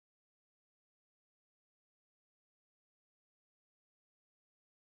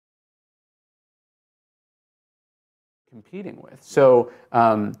competing with. So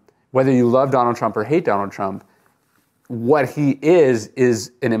whether you love Donald Trump or hate Donald Trump, what he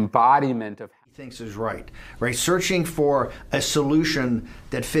is an embodiment of he thinks is right? Searching for a solution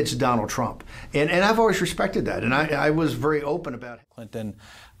that fits Donald Trump. And I've always respected that. And I was very open about it. Clinton,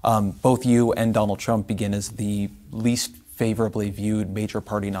 both you and Donald Trump begin as the least favorably viewed major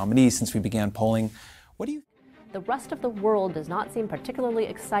party nominees since we began polling. What do you? The rest of the world does not seem particularly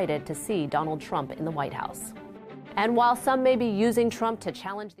excited to see Donald Trump in the White House. And while some may be using Trump to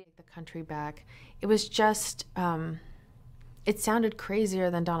challenge the country back, it was just, it sounded crazier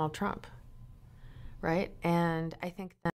than Donald Trump, right? And I think that